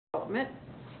development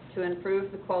to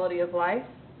improve the quality of life,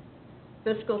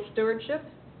 fiscal stewardship,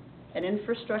 and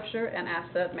infrastructure and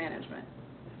asset management.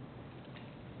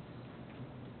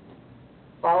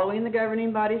 Following the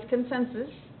governing body's consensus,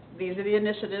 these are the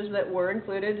initiatives that were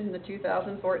included in the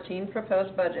 2014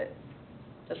 proposed budget.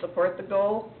 To support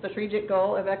the strategic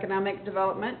goal of economic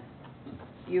development,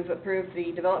 you've approved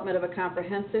the development of a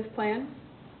comprehensive plan,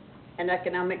 an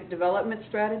economic development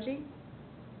strategy,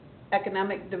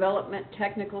 economic development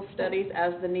technical studies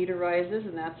as the need arises,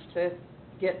 and that's to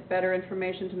get better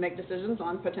information to make decisions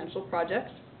on potential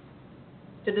projects,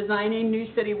 to design a new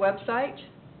city website,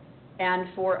 and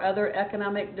for other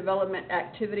economic development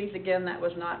activities. Again, that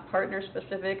was not partner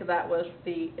specific, that was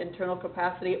the internal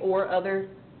capacity or other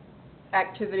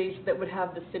activities that would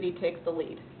have the city take the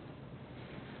lead.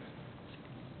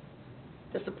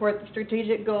 To support the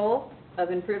strategic goal of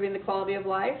improving the quality of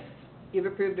life, you've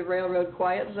approved a railroad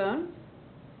quiet zone,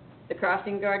 the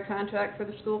crossing guard contract for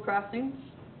the school crossings,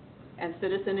 and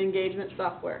citizen engagement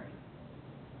software.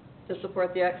 To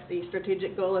support the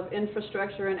strategic goal of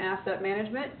infrastructure and asset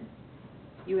management,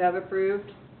 you have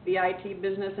approved the IT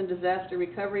business and disaster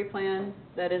recovery plan.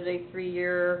 That is a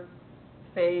 3-year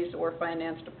phased or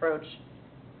financed approach.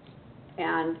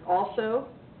 And also,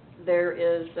 there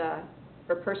is,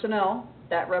 for personnel,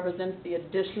 that represents the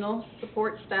additional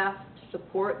support staff to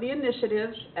support the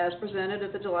initiatives as presented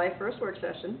at the July 1st work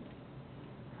session.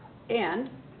 And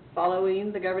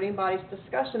following the governing body's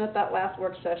discussion at that last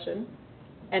work session,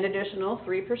 an additional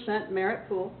 3% merit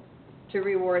pool to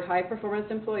reward high-performance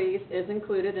employees is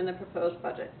included in the proposed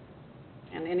budget.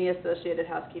 And any associated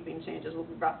housekeeping changes will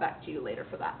be brought back to you later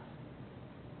for that.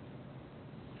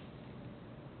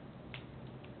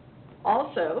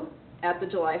 Also, at the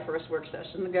July 1st work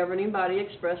session, the governing body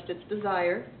expressed its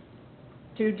desire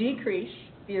to decrease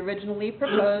the originally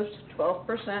proposed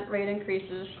 12% rate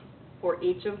increases for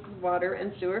each of the water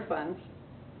and sewer funds.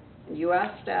 And you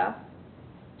asked staff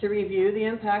to review the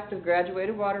impact of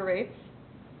graduated water rates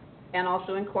and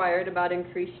also inquired about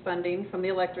increased funding from the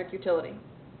electric utility.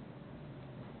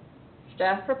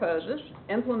 Staff proposes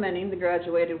implementing the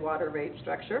graduated water rate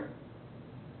structure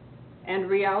and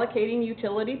reallocating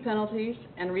utility penalties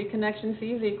and reconnection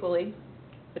fees equally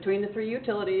between the 3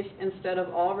 utilities instead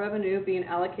of all revenue being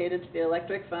allocated to the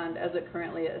electric fund as it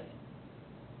currently is.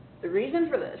 The reason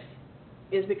for this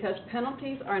is because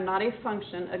penalties are not a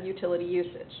function of utility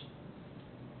usage.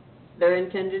 They're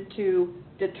intended to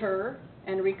deter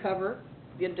and recover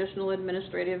the additional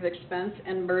administrative expense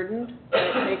and burden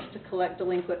that it takes to collect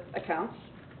delinquent accounts,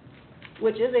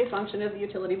 which is a function of the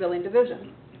utility billing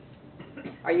division.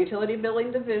 Our utility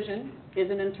billing division is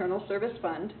an internal service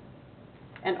fund,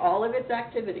 and all of its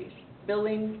activities,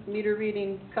 billing, meter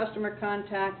reading, customer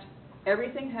contact,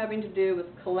 everything having to do with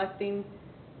collecting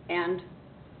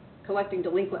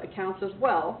delinquent accounts as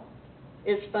well,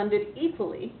 is funded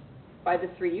equally by the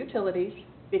 3 utilities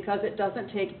because it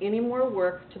doesn't take any more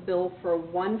work to bill for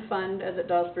one fund as it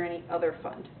does for any other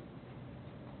fund.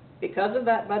 Because of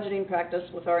that budgeting practice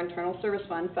with our internal service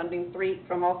fund funding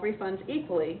from all 3 funds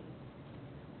equally,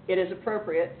 it is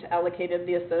appropriate to allocate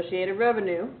the associated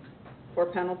revenue for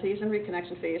penalties and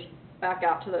reconnection fees back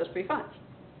out to those 3 funds.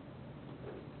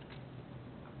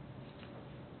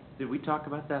 Did we talk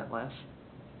about that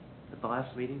at the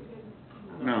last meeting?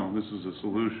 No, this is a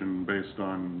solution based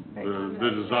on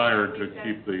the desire to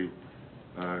keep the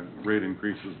rate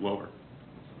increases lower.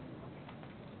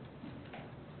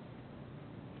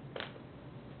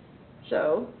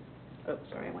 So,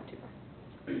 sorry, I went too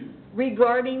far.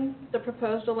 Regarding the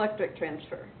proposed electric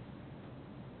transfer,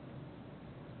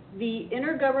 the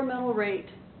intergovernmental rate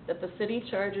that the city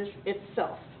charges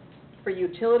itself for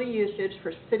utility usage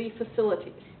for city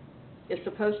facilities is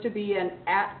supposed to be an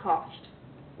at-cost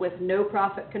with no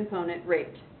profit component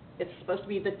rate. It's supposed to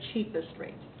be the cheapest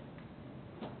rate.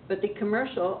 But the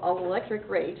commercial all-electric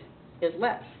rate is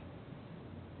less.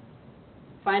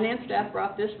 Finance staff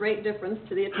brought this rate difference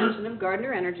to the attention of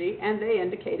Gardner Energy, and they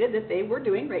indicated that they were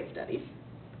doing rate studies.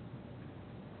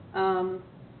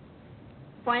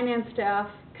 Finance staff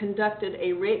conducted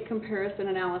a rate comparison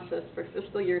analysis for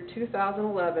fiscal year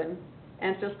 2011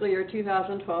 and fiscal year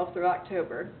 2012 through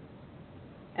October.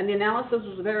 And the analysis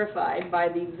was verified by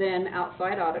the then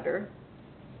outside auditor.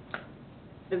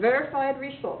 The verified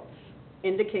results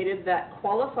indicated that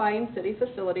qualifying city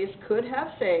facilities could have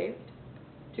saved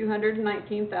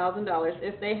 $219,000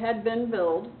 if they had been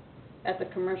billed at the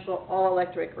commercial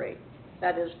all-electric rate.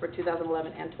 That is for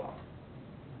 2011 and 12.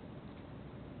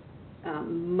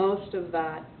 Most of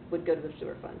that would go to the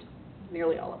sewer fund,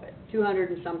 nearly all of it,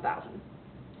 200 and some thousand.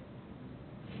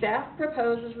 Staff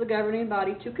proposes the governing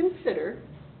body to consider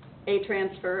a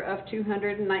transfer of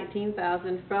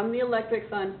 $219,000 from the electric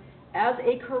fund as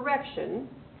a correction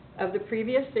of the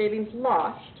previous savings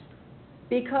lost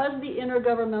because the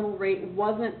intergovernmental rate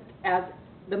wasn't as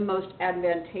the most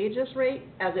advantageous rate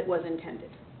as it was intended.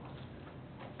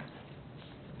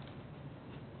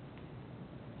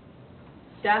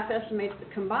 Staff estimates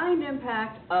the combined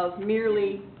impact of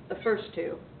merely the first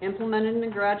two, implementing the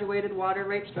graduated water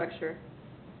rate structure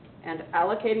and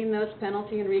allocating those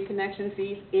penalty and reconnection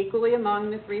fees equally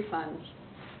among the three funds,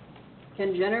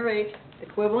 can generate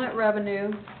equivalent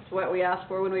revenue to what we asked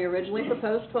for when we originally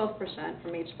proposed 12%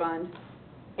 from each fund,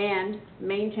 and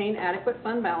maintain adequate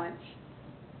fund balance.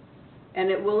 And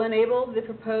it will enable the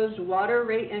proposed water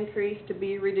rate increase to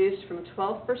be reduced from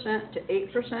 12% to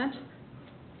 8%,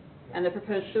 and the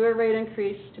proposed sewer rate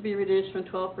increase to be reduced from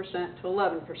 12% to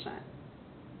 11%.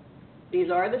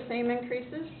 These are the same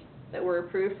increases that were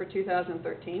approved for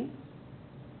 2013.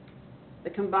 The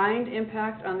combined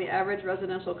impact on the average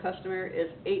residential customer is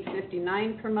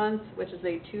 $8.59 per month, which is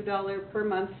a $2 per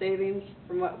month savings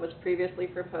from what was previously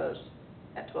proposed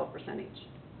at 12% each.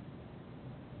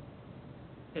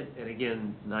 And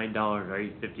again, $9 or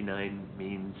 $8.59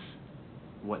 means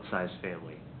what size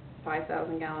family?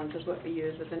 5,000 gallons is what we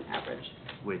use as an average.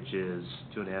 Which is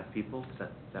 2.5 people, is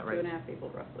that right? 2.5 people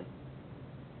roughly.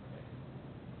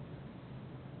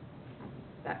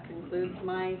 That concludes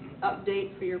my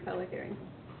update for your public hearing.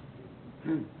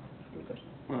 Hmm. Any questions?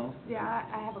 Well, Yeah,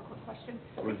 I have a quick question.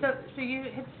 Go ahead. So you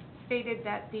had stated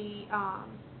that the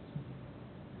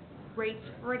rates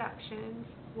reductions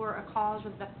were a cause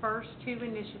of the first two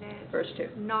initiatives, First two.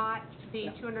 not the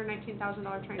No. $219,000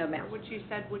 transfer, No, ma'am. which you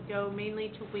said would go mainly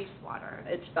to wastewater.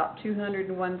 It's about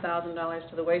 $201,000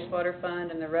 to the wastewater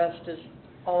fund, and the rest is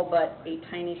all but a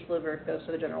tiny sliver goes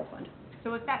to the general fund.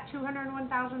 So if that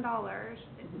 $201,000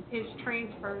 is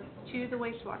transferred to the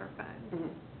wastewater fund,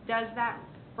 does that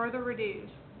further reduce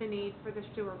the need for the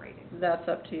sewer rating? That's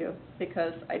up to you,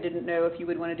 because I didn't know if you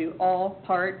would want to do all,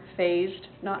 part, phased,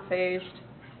 not phased.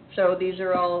 So these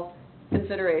are all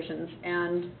considerations,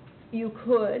 and you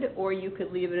could, or you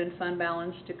could leave it in fund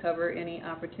balance to cover any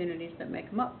opportunities that may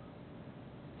come up.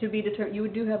 To be determined, you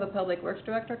do have a public works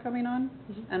director coming on,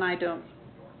 and I don't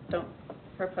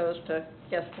propose to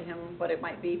guess to him what it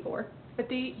might be for. But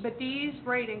these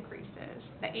rate increases,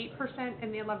 the 8%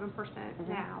 and the 11%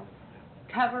 now,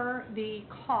 cover the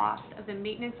cost of the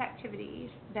maintenance activities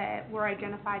that were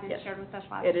identified and Yes. shared with us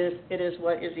last It week. is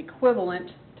what is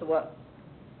equivalent to what,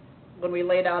 when we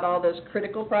laid out all those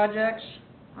critical projects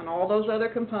and all those other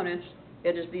components,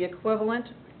 it is the equivalent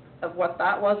of what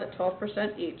that was at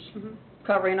 12% each,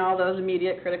 covering all those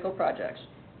immediate critical projects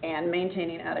and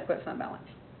maintaining adequate fund balance.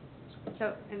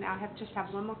 So, and I just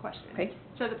have one more question. Okay.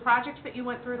 So the projects that you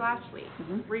went through last week,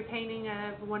 Mhm. repainting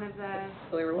of one of the,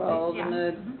 Clear wells and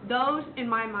the, those, in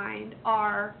my mind,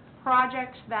 are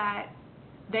projects that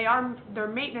they're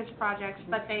maintenance projects,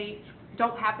 but they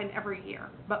don't happen every year,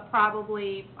 but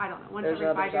probably, I don't know, once There's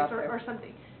every 5 others years out there. or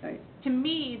something. right. To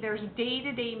me, there's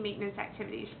day-to-day maintenance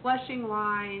activities, flushing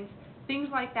lines, things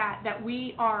like that, that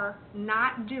we are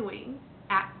not doing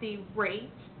at the rate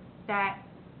that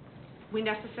we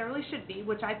necessarily should be,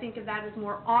 which I think of that as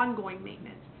more ongoing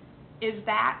maintenance. Is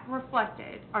that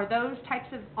reflected? Are those types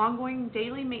of ongoing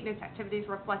daily maintenance activities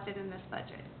reflected in this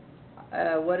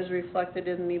budget? What is reflected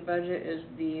in the budget is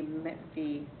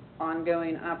the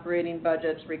ongoing operating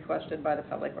budgets requested by the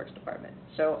Public Works Department.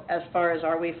 So as far as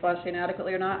are we flushing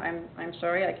adequately or not, I'm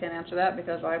sorry, I can't answer that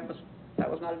because that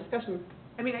was not a discussion.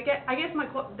 I mean, I guess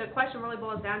the question really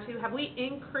boils down to, have we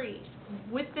increased,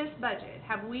 with this budget,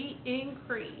 have we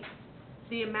increased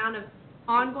the amount of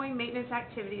ongoing maintenance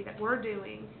activity that we're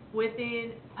doing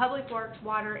within Public Works,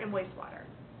 water, and wastewater?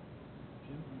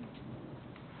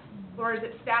 Or is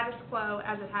it status quo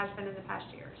as it has been in the past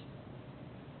years?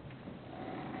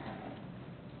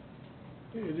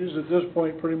 It is at this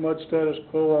point pretty much status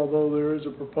quo, although there is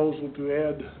a proposal to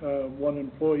add one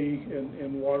employee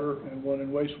in water and one in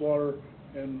wastewater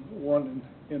and one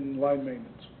in line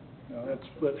maintenance. Now, that's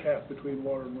split half between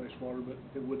water and wastewater, but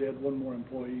it would add one more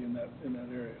employee in that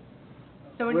area.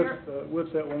 So in your,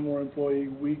 With that one more employee,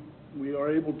 we are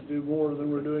able to do more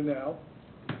than we're doing now.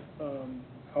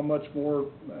 How much more,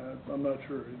 I'm not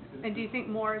sure. and do you think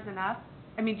more is enough?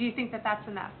 I mean, do you think that that's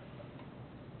enough?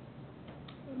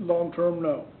 Long term,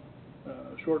 no.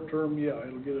 Short term, yeah,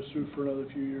 it'll get us through for another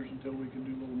few years until we can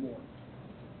do a little more.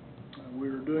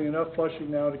 We're doing enough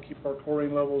flushing now to keep our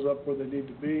chlorine levels up where they need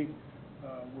to be.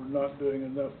 We're not doing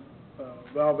enough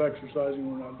valve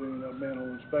exercising, we're not doing enough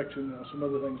manhole inspection, some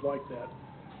other things like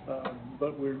that.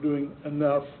 But we're doing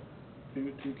enough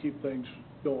to keep things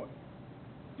going.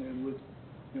 And with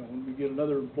when we get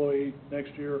another employee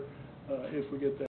next year, if we get that